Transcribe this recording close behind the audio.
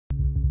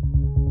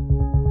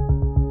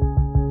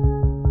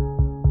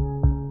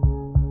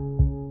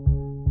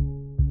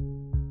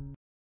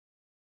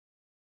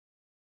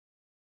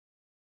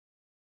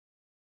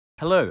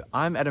Hello,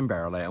 I'm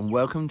Barralet and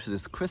welcome to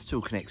this Crystal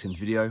Connections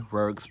video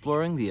where we're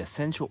exploring the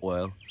essential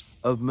oil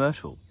of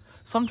myrtle,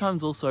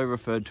 sometimes also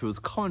referred to as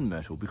common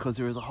myrtle because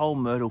there is a whole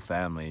myrtle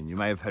family, and you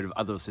may have heard of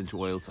other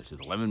essential oils such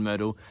as lemon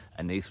myrtle,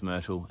 anise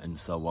myrtle and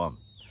so on.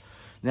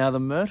 Now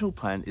the myrtle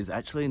plant is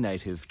actually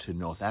native to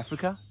North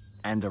Africa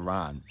and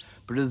Iran,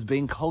 but it has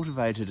been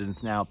cultivated and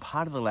is now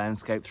part of the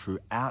landscape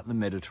throughout the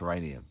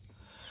Mediterranean.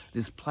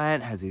 This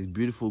plant has these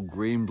beautiful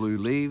green-blue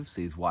leaves,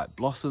 these white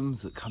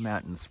blossoms that come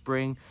out in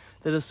spring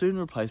that are soon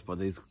replaced by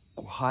these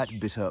quite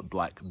bitter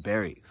black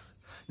berries.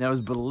 Now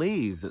it's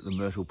believed that the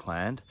myrtle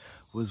plant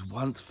was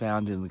once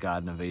found in the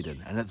Garden of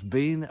Eden, and it's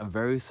been a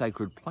very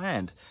sacred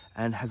plant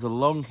and has a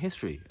long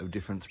history of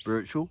different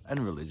spiritual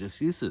and religious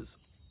uses.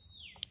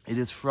 It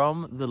is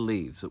from the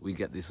leaves that we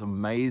get this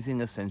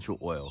amazing essential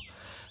oil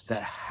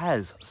that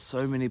has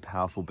so many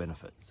powerful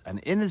benefits. And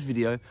in this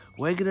video,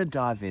 we're going to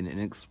dive in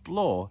and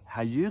explore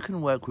how you can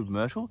work with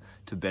myrtle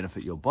to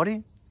benefit your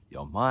body,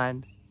 your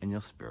mind, and your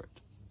spirit.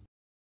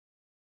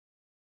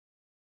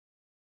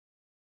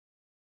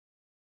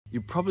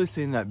 You've probably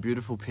seen that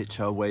beautiful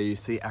picture where you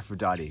see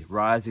Aphrodite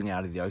rising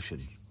out of the ocean.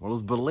 Well, it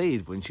was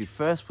believed when she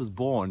first was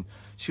born,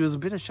 she was a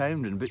bit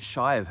ashamed and a bit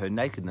shy of her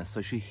nakedness,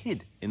 so she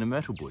hid in a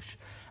myrtle bush.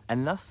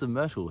 And thus the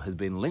myrtle has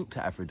been linked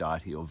to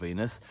Aphrodite or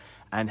Venus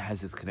and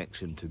has this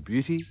connection to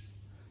beauty,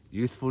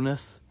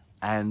 youthfulness,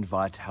 and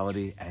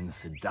vitality and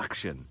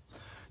seduction.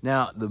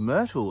 Now, the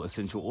myrtle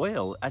essential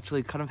oil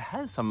actually kind of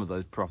has some of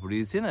those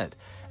properties in it,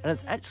 and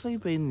it's actually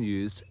been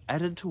used,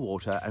 added to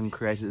water, and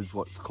created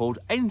what's called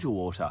angel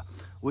water,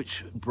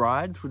 which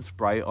brides would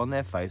spray on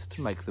their face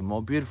to make them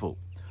more beautiful.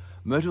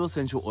 Myrtle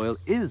essential oil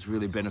is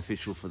really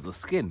beneficial for the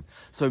skin,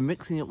 so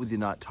mixing it with your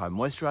nighttime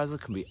moisturizer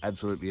can be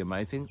absolutely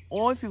amazing.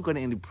 Or if you've got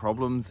any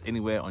problems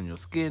anywhere on your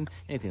skin,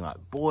 anything like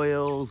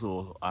boils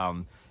or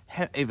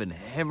even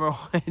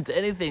hemorrhoids,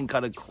 anything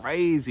kind of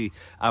crazy,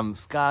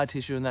 scar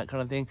tissue and that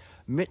kind of thing,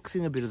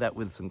 mixing a bit of that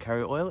with some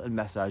carrier oil and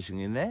massaging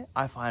in there,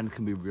 I find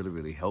can be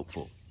really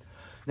helpful.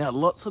 Now,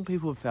 lots of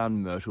people have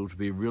found myrtle to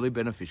be really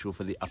beneficial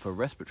for the upper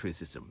respiratory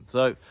system.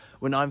 So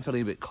when I'm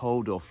feeling a bit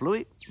cold or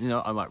fluey,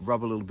 I might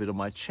rub a little bit on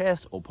my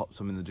chest or pop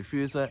some in the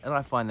diffuser, and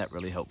I find that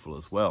really helpful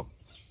as well.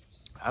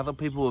 Other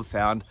people have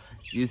found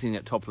using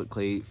it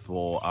topically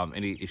for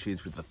any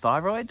issues with the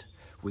thyroid,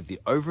 with the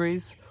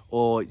ovaries,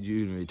 or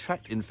urinary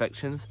tract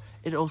infections.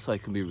 It also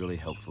can be really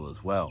helpful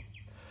as well.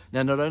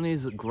 Now, not only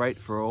is it great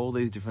for all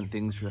these different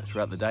things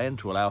throughout the day and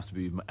to allow us to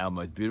be our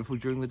most beautiful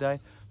during the day,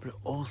 but it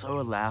also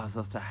allows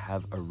us to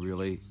have a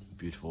really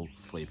beautiful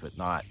sleep at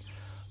night.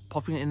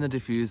 Popping it in the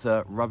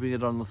diffuser, rubbing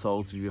it on the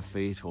soles of your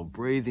feet, or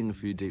breathing a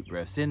few deep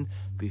breaths in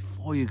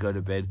before you go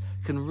to bed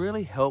can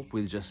really help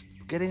with just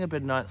getting a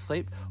good night's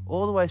sleep,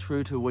 all the way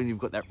through to when you've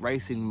got that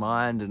racing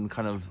mind and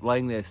kind of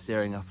laying there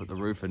staring up at the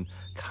roof and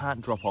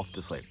can't drop off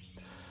to sleep.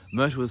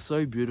 Myrtle is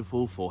so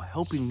beautiful for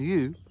helping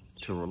you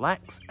to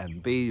relax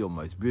and be your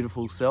most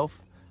beautiful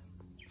self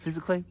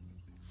physically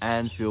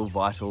and feel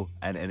vital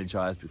and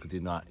energized because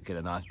you get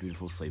a nice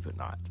beautiful sleep at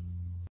night.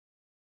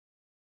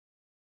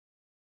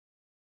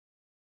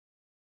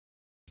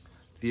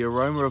 The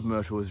aroma of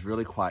myrtle is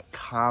really quite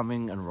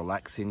calming and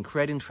relaxing,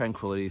 creating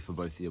tranquility for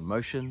both the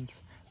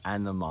emotions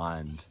and the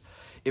mind.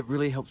 It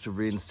really helps to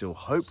reinstill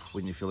hope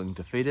when you're feeling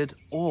defeated,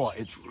 or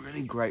it's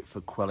really great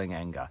for quelling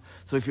anger.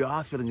 So if you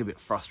are feeling a bit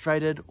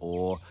frustrated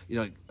or,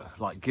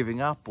 like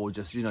giving up or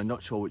just,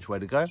 not sure which way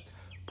to go,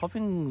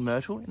 popping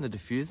myrtle in the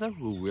diffuser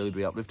will really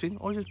be uplifting,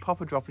 or just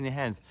pop a drop in your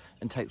hands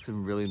and take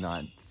some really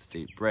nice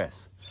deep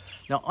breaths.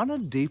 Now, on a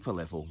deeper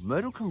level,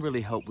 myrtle can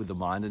really help with the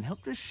mind and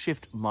help to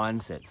shift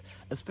mindsets,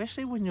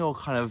 especially when you're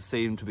kind of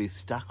seem to be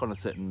stuck on a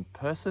certain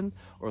person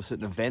or a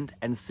certain event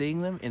and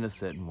seeing them in a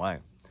certain way.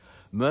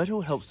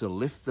 Myrtle helps to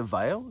lift the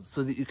veil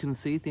so that you can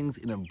see things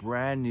in a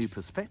brand new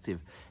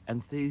perspective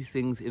and see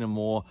things in a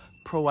more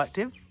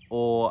proactive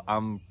or,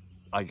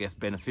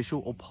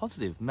 beneficial or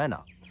positive manner.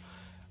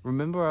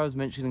 Remember I was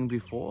mentioning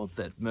before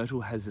that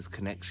myrtle has this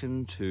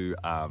connection to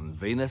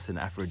Venus and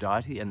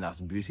Aphrodite and thus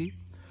beauty?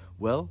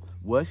 Well,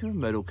 working with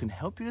myrtle can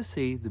help you to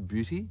see the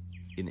beauty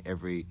in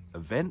every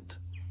event,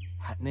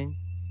 happening,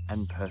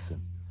 and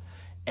person.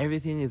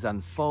 Everything is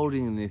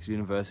unfolding in this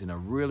universe in a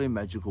really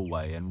magical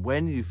way, and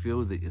when you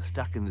feel that you're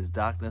stuck in this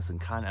darkness and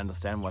can't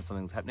understand why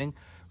something's happening,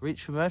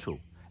 reach for myrtle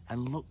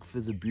and look for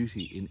the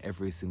beauty in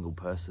every single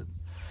person.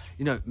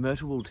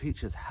 Myrtle will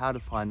teach us how to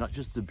find not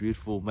just the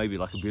beautiful, maybe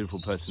like a beautiful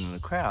person in a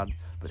crowd,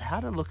 but how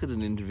to look at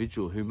an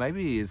individual who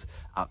maybe is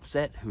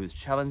upset, who is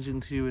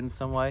challenging to you in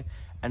some way,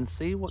 and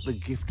see what the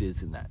gift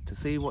is in that, to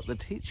see what the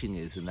teaching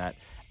is in that,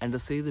 and to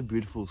see the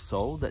beautiful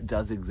soul that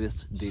does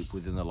exist deep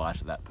within the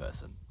light of that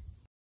person.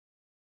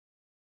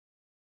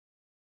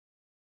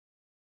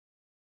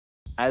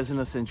 As an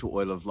essential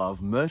oil of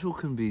love, myrtle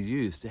can be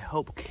used to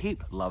help keep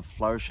love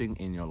flourishing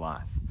in your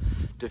life.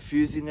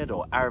 Diffusing it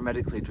or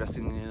aromatically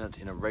dressing it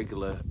in a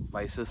regular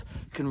basis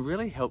can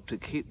really help to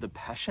keep the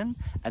passion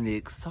and the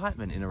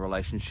excitement in a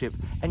relationship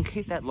and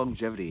keep that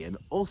longevity, and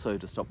also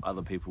to stop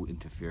other people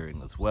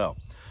interfering as well.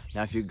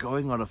 Now, if you're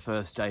going on a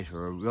first date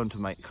or you want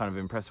to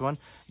impress someone,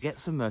 get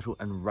some myrtle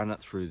and run it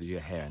through your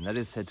hair, and that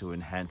is said to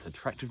enhance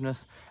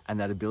attractiveness and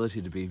that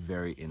ability to be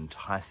very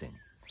enticing.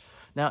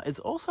 Now, it's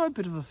also a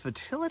bit of a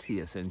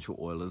fertility essential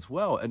oil as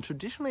well, and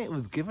traditionally it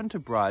was given to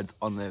brides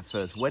on their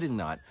first wedding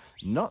night,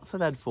 not so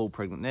they'd fall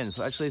pregnant then,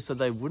 so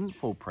they wouldn't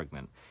fall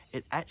pregnant.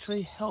 It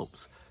actually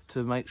helps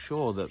to make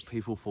sure that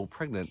people fall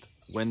pregnant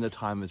when the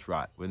time is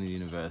right, when the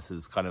universe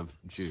is kind of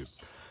due.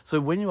 So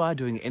when you are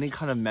doing any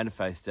kind of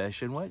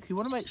manifestation work, you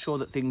want to make sure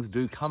that things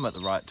do come at the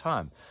right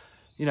time.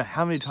 You know,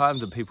 how many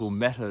times have people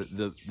met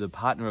the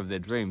partner of their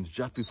dreams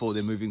just before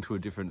they're moving to a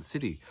different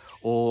city,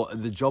 or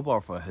the job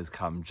offer has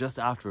come just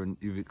after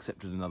you've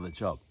accepted another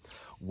job?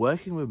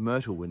 Working with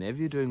myrtle whenever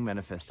you're doing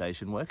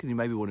manifestation work, and you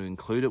maybe want to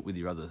include it with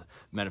your other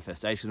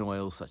manifestation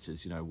oils such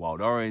as,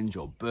 wild orange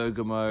or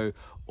bergamot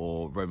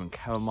or Roman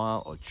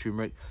chamomile or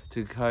turmeric,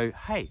 to go,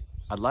 hey,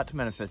 I'd like to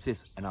manifest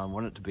this and I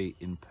want it to be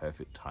in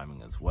perfect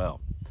timing as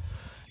well.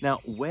 Now,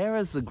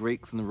 whereas the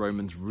Greeks and the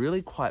Romans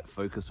really quite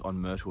focused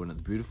on myrtle and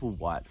its beautiful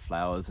white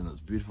flowers and its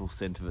beautiful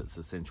scent of its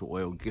essential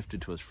oil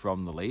gifted to us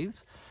from the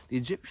leaves, the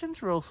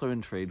Egyptians were also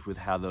intrigued with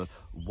how the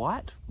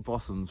white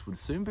blossoms would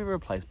soon be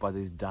replaced by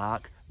these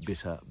dark,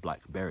 bitter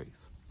black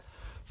berries.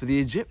 For the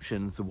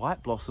Egyptians, the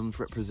white blossoms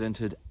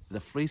represented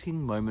the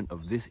fleeting moment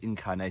of this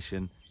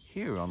incarnation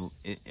here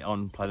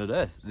on planet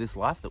Earth, this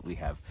life that we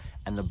have,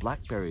 and the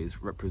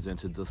blackberries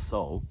represented the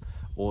soul,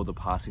 or the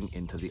passing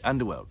into the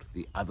underworld,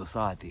 the other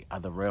side, the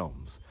other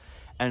realms.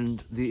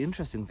 And the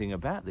interesting thing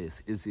about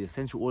this is the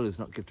essential oil is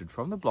not gifted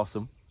from the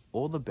blossom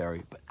or the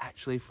berry, but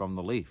actually from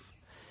the leaf.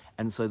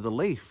 And so the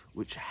leaf,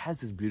 which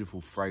has this beautiful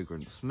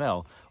fragrant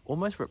smell,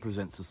 almost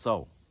represents the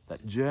soul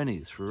that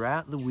journeys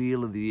throughout the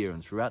wheel of the year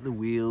and throughout the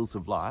wheels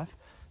of life,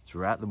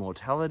 throughout the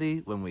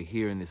mortality, when we're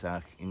here in this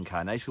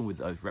incarnation with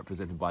those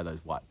represented by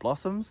those white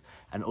blossoms,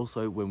 and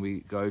also when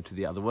we go to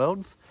the other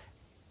worlds,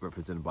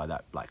 represented by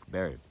that black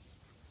berry.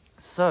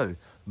 So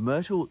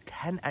myrtle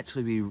can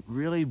actually be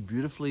really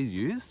beautifully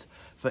used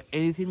for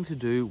anything to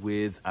do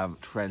with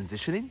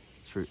transitioning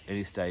through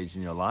any stage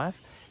in your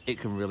life. It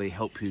can really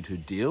help you to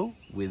deal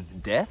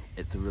with death.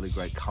 It's a really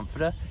great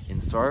comforter in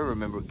sorrow.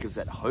 Remember, it gives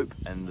that hope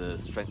and the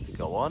strength to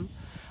go on.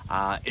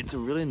 It's a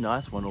really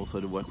nice one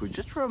also to work with,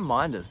 just to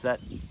remind us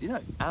that,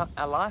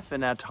 our life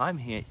and our time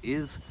here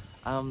is,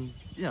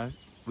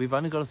 we've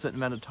only got a certain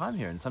amount of time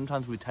here, and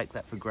sometimes we take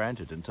that for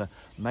granted, and to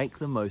make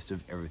the most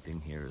of everything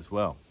here as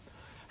well.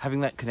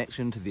 Having that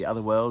connection to the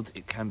other world,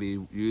 it can be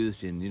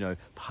used in,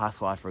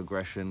 past life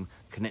regression,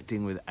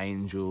 connecting with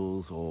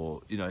angels,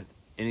 or,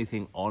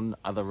 anything on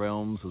other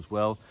realms as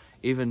well.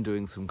 Even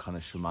doing some kind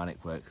of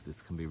shamanic work,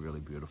 this can be really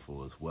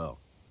beautiful as well.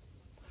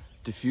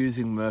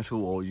 Diffusing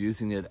myrtle or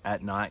using it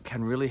at night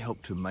can really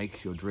help to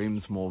make your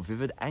dreams more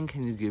vivid, and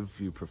can give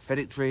you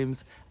prophetic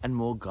dreams and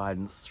more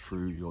guidance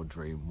through your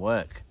dream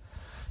work.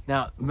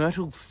 Now,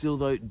 myrtle still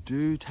though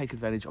do take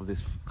advantage of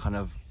this kind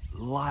of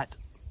light,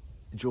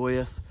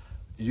 joyous,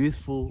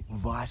 youthful,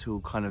 vital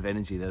kind of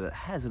energy that it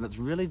has, and it's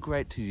really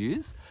great to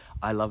use.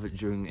 I love it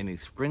during any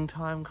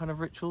springtime kind of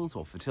rituals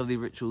or fertility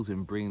rituals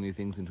and bringing new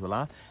things into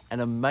life, and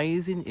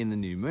amazing in the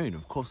new moon.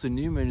 Of course, the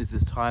new moon is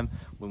this time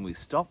when we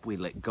stop, we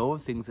let go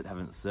of things that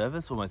haven't served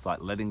us, almost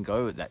like letting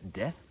go of that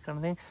death kind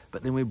of thing,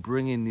 but then we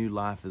bring in new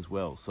life as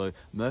well. So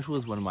myrtle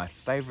is one of my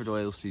favorite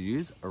oils to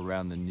use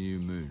around the new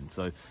moon.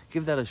 So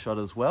give that a shot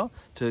as well,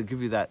 to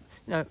give you that,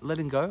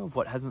 letting go of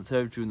what hasn't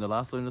served you in the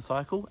last lunar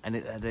cycle, and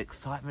that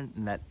excitement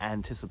and that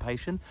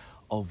anticipation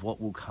of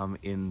what will come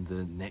in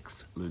the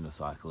next lunar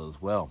cycle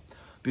as well.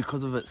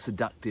 Because of its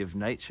seductive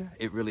nature,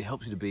 it really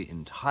helps you to be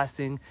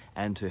enticing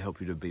and to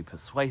help you to be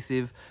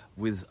persuasive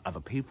with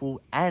other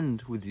people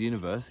and with the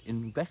universe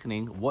in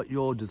beckoning what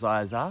your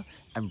desires are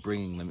and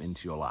bringing them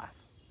into your life.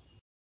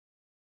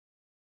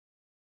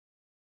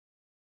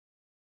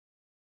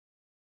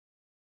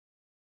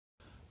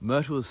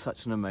 Myrtle is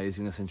such an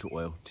amazing essential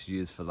oil to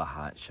use for the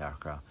heart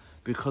chakra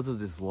because of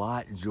this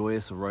light,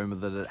 joyous aroma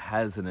that it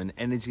has, and an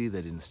energy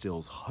that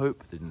instills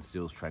hope, that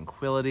instills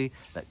tranquility,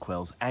 that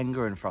quells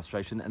anger and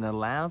frustration, and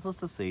allows us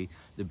to see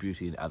the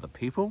beauty in other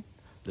people,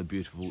 the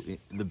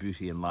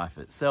beauty in life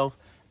itself,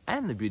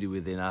 and the beauty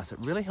within us. It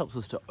really helps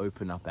us to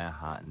open up our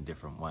heart in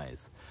different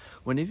ways.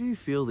 Whenever you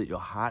feel that your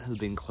heart has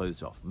been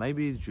closed off,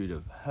 maybe due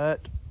to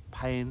hurt,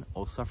 pain,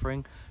 or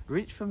suffering,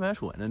 reach for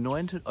myrtle and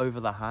anoint it over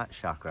the heart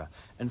chakra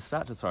and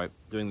start to,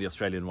 doing the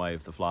Australian way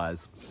of the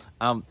flies,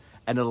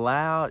 and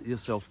allow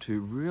yourself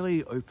to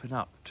really open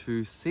up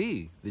to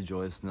see the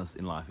joyousness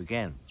in life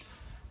again.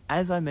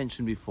 As I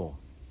mentioned before,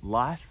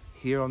 life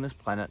here on this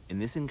planet, in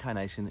this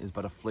incarnation, is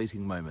but a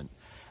fleeting moment,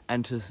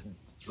 and to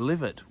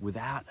live it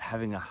without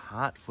having a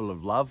heart full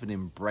of love and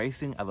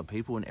embracing other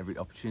people and every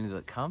opportunity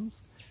that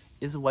comes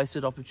is a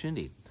wasted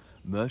opportunity.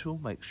 Myrtle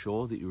makes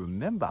sure that you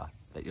remember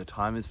that your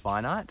time is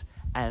finite,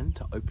 and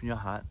to open your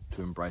heart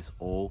to embrace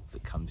all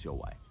that comes your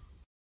way.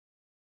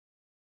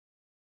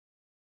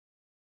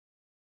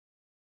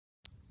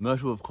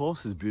 Myrtle, of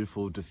course, is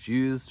beautiful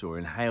diffused or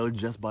inhaled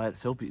just by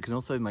itself, but you can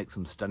also make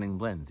some stunning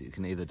blends. You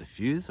can either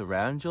diffuse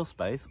around your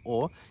space,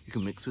 or you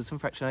can mix with some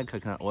fractionated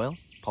coconut oil,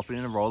 pop it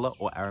in a roller,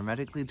 or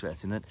aromatically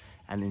dress in it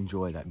and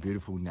enjoy that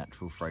beautiful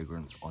natural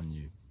fragrance on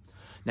you.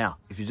 Now,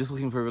 if you're just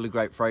looking for a really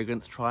great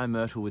fragrance, try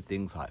Myrtle with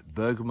things like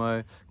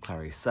bergamot,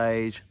 clary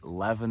sage,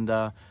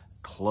 lavender,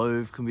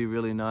 clove can be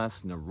really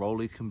nice,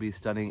 neroli can be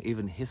stunning,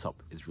 even hyssop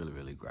is really,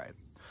 really great.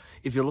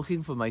 If you're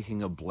looking for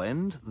making a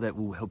blend that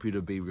will help you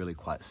to be really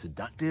quite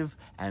seductive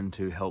and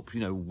to help,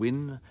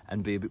 win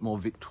and be a bit more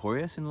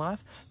victorious in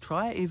life,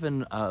 try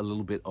even a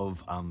little bit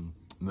of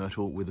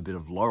myrtle with a bit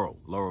of laurel.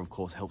 Laurel, of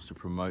course, helps to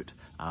promote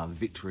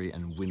victory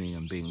and winning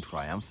and being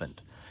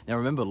triumphant. Now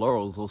remember,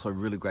 laurel is also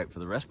really great for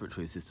the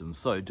respiratory system,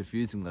 so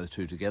diffusing those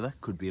two together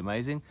could be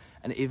amazing.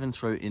 And even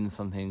throw in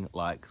something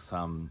like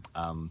some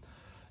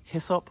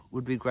hyssop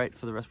would be great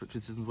for the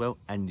respiratory system as well,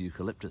 and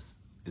eucalyptus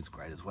is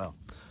great as well.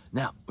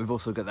 Now, we've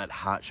also got that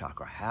heart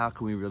chakra. How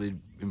can we really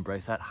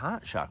embrace that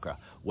heart chakra?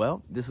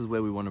 Well, this is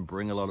where we want to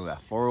bring a lot of our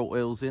floral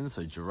oils in.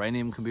 So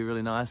geranium can be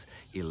really nice.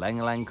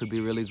 Ylang-ylang could be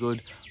really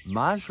good.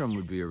 Marjoram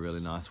would be a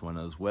really nice one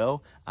as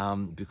well,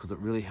 because it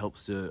really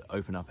helps to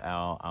open up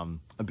our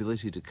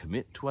ability to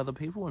commit to other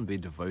people and be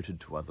devoted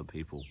to other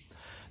people.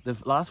 The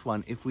last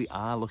one, if we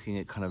are looking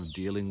at kind of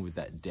dealing with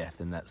that death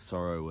and that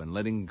sorrow and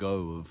letting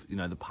go of,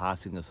 the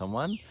passing of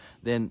someone,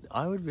 then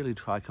I would really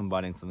try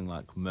combining something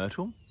like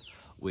myrtle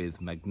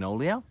with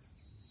magnolia,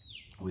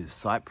 with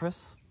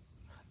cypress,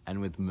 and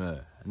with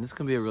myrrh. And this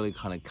can be a really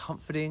kind of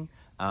comforting,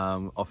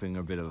 offering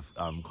a bit of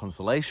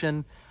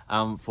consolation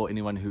for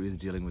anyone who is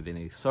dealing with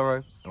any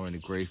sorrow or any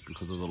grief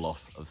because of the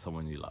loss of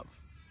someone you love.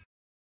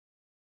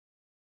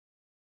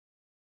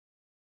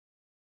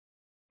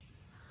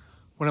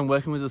 When I'm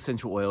working with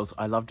essential oils,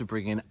 I love to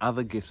bring in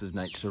other gifts of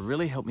nature to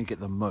really help me get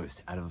the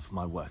most out of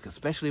my work,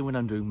 especially when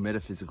I'm doing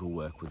metaphysical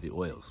work with the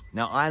oils.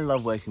 Now, I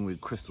love working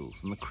with crystals,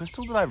 and the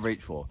crystal that I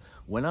reach for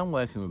when I'm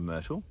working with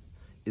myrtle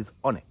is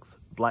onyx,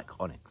 black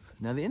onyx.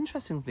 Now, the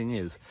interesting thing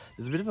is,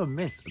 there's a bit of a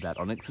myth about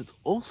onyx that's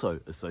also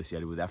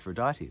associated with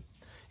Aphrodite.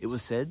 It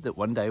was said that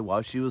one day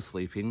while she was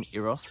sleeping,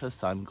 Eros, her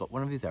son, got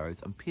one of his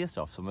arrows and pierced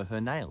off some of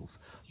her nails.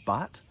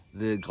 But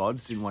the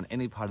gods didn't want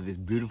any part of this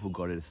beautiful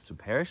goddess to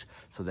perish,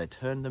 so they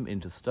turned them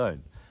into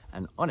stone.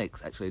 And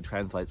onyx actually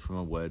translates from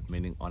a word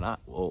meaning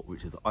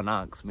which is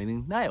onyx,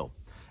 meaning nail.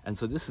 And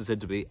so this is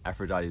said to be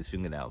Aphrodite's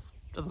fingernails.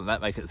 Doesn't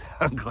that make it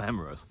sound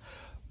glamorous?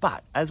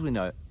 But as we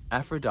know,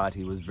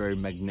 Aphrodite was very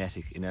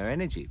magnetic in her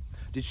energy.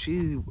 Did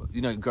she,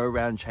 go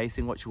around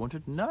chasing what she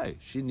wanted? No,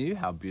 she knew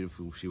how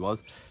beautiful she was.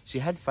 She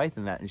had faith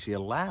in that, and she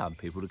allowed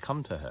people to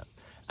come to her.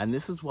 And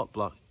this is what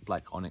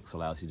black onyx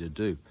allows you to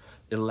do.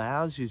 It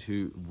allows you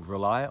to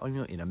rely on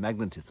your inner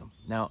magnetism.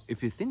 Now,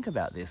 if you think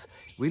about this,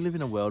 we live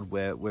in a world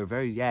where we're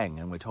very yang,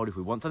 and we're told if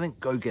we want something,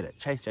 go get it.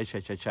 Chase, chase,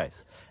 chase, chase,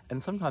 chase.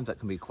 And sometimes that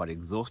can be quite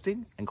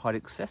exhausting and quite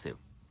excessive.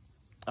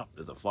 Oh,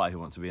 there's a fly who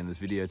wants to be in this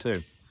video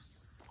too.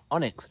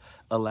 Onyx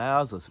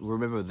allows us,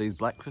 remember, these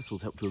black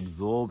crystals help to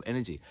absorb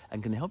energy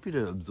and can help you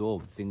to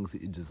absorb things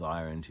that you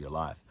desire into your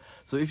life.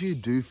 So if you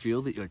do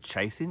feel that you're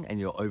chasing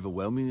and you're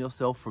overwhelming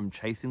yourself from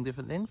chasing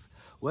different things,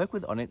 work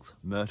with onyx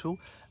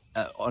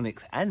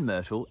and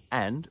myrtle,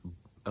 and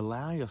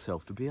allow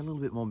yourself to be a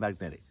little bit more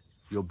magnetic,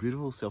 your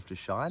beautiful self to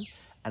shine,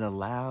 and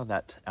allow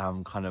that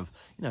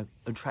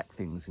attract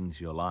things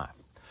into your life.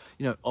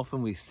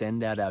 Often we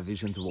send out our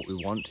visions of what we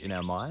want in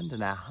our mind,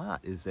 and our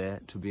heart is there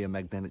to be a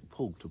magnetic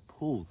pull, to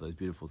pull those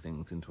beautiful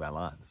things into our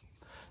lives.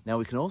 Now,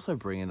 we can also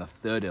bring in a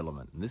third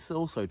element, and this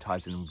also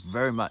ties in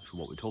very much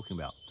with what we're talking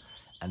about,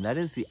 and that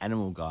is the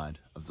animal guide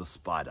of the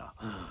spider.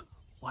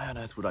 Why on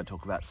earth would I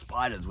talk about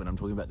spiders when I'm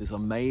talking about this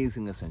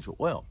amazing essential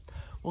oil?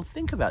 Well,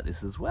 think about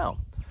this as well.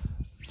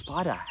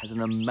 Spider has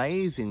an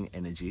amazing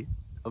energy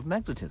of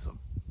magnetism.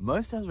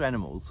 Most other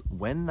animals,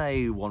 when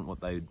they want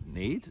what they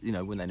need,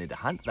 when they need to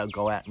hunt, they'll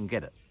go out and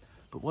get it.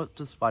 But what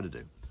does spider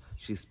do?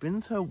 She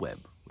spins her web,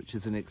 which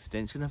is an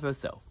extension of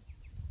herself,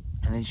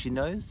 and then she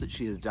knows that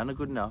she has done a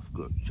good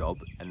job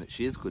and that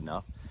she is good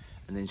enough,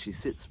 and then she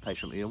sits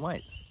patiently and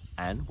waits,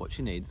 and what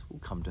she needs will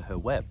come to her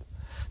web.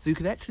 So you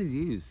can actually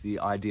use the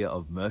idea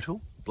of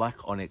myrtle, black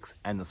onyx,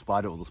 and the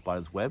spider or the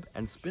spider's web,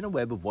 and spin a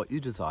web of what you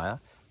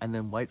desire, and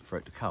then wait for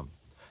it to come.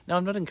 Now,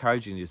 I'm not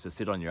encouraging you to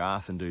sit on your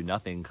ass and do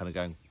nothing, kind of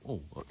going,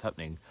 oh, what's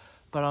happening?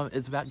 But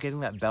it's about getting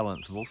that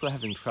balance of also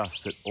having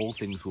trust that all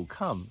things will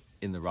come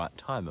in the right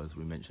time, as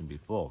we mentioned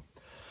before.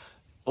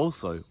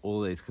 Also,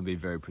 all of these can be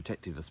very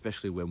protective,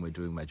 especially when we're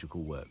doing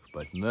magical work.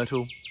 Both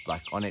myrtle,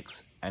 black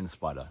onyx, and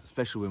spider,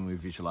 especially when we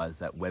visualize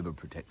that web of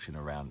protection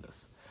around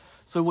us.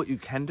 So what you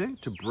can do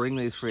to bring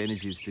these three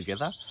energies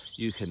together,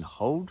 you can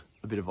hold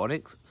a bit of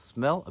onyx,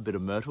 smell a bit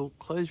of myrtle,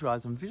 close your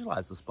eyes and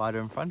visualize the spider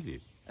in front of you.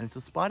 And if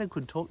the spider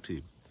could talk to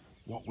you,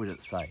 what would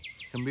it say?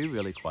 It can be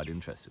really quite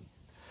interesting.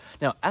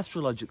 Now,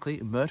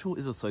 astrologically, Myrtle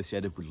is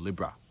associated with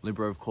Libra.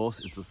 Libra, of course,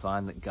 is the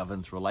sign that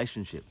governs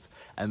relationships.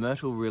 And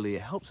Myrtle really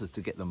helps us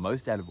to get the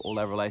most out of all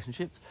our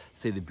relationships,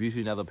 see the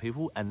beauty in other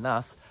people, and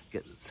thus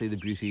see the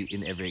beauty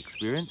in every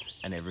experience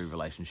and every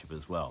relationship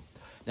as well.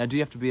 Now, do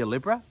you have to be a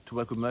Libra to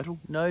work with Myrtle?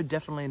 No,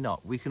 definitely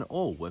not. We can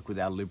all work with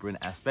our Libran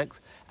aspects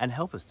and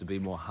help us to be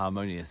more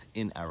harmonious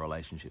in our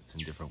relationships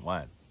in different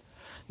ways.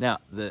 Now,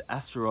 the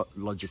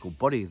astrological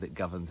body that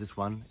governs this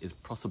one is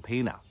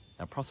Proserpina.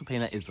 Now,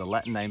 Proserpina is the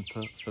Latin name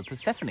for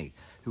Persephone,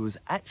 who was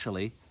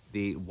actually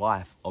the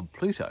wife of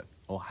Pluto,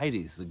 or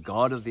Hades, the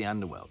god of the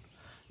underworld.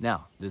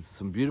 Now, there's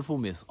some beautiful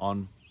myths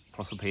on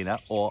Proserpina,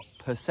 or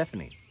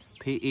Persephone,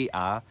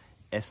 P-E-R-S-P-H-O-N-E.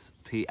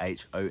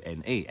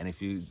 And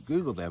if you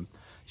Google them,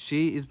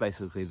 she is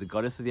basically the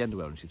goddess of the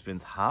underworld, and she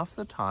spends half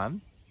the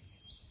time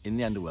in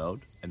the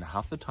underworld and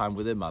half the time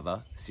with her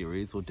mother,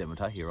 Ceres or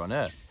Demeter, here on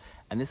Earth.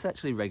 And this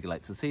actually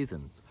regulates the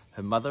seasons.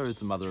 Her mother is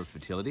the mother of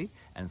fertility,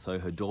 and so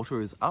her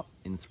daughter is up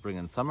in spring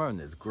and summer, and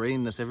there's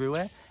greenness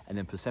everywhere. And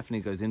then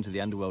Persephone goes into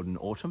the underworld in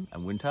autumn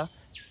and winter,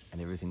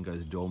 and everything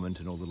goes dormant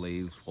and all the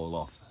leaves fall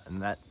off.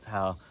 And that's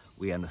how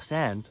we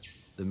understand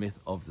the myth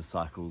of the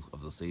cycles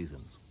of the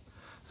seasons.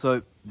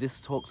 So this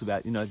talks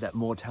about, that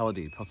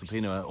mortality.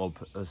 Proserpina, or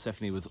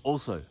Persephone, was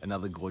also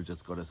another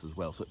gorgeous goddess as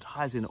well. So it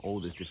ties in all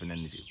this different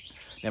energy.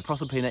 Now,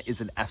 Proserpina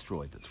is an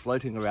asteroid that's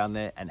floating around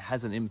there and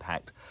has an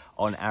impact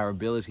on our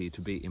ability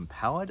to be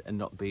empowered and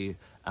not be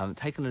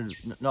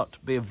not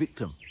be a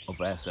victim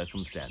of our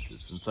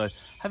circumstances. And so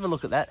have a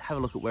look at that, have a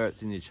look at where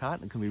it's in your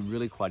chart, and it can be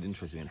really quite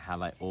interesting in how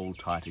they all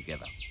tie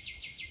together.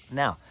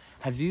 Now,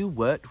 have you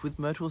worked with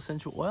Myrtle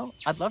essential oil?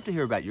 I'd love to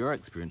hear about your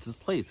experiences.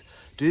 Please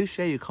do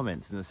share your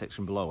comments in the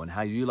section below on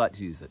how you like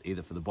to use it,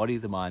 either for the body,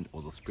 the mind,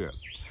 or the spirit.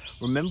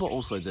 Remember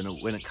also that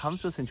when it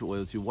comes to essential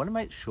oils, you want to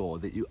make sure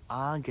that you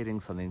are getting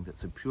something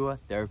that's a pure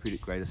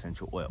therapeutic grade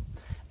essential oil.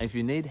 And if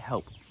you need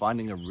help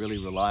finding a really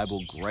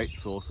reliable, great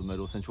source of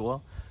Myrtle essential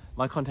oil,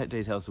 my contact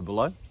details are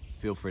below.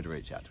 Feel free to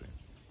reach out to me.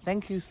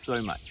 Thank you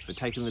so much for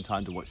taking the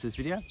time to watch this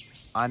video.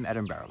 I'm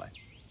Barralet.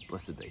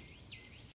 Blessed be.